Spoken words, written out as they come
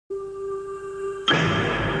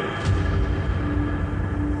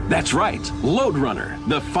That's right, Lode Runner,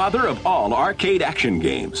 the father of all arcade action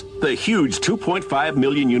games. The huge 2.5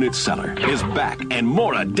 million unit seller is back and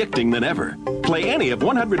more addicting than ever. Play any of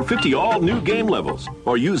 150 all-new game levels,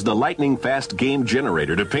 or use the lightning-fast game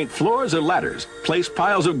generator to paint floors or ladders, place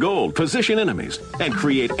piles of gold, position enemies, and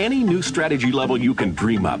create any new strategy level you can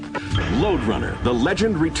dream up. Lode Runner, The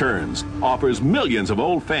Legend Returns, offers millions of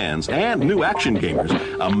old fans and new action gamers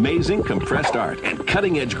amazing compressed art and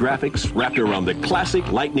cutting-edge graphics wrapped around the classic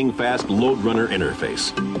lightning-fast Lode Runner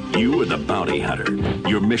interface. You are the bounty hunter.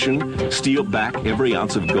 Your mission? Steal back every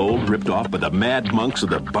ounce of gold ripped off by the mad monks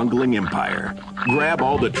of the bungling empire. Grab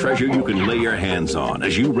all the treasure you can lay your hands on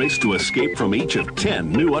as you race to escape from each of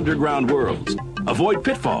 10 new underground worlds. Avoid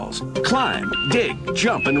pitfalls, climb, dig,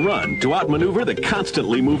 jump, and run to outmaneuver the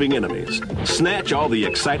constantly moving enemies. Snatch all the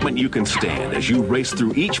excitement you can stand as you race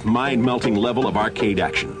through each mind-melting level of arcade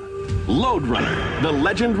action. Lode Runner, The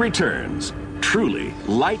Legend Returns. Truly,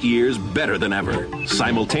 light years better than ever.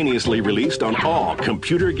 Simultaneously released on all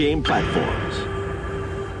computer game platforms.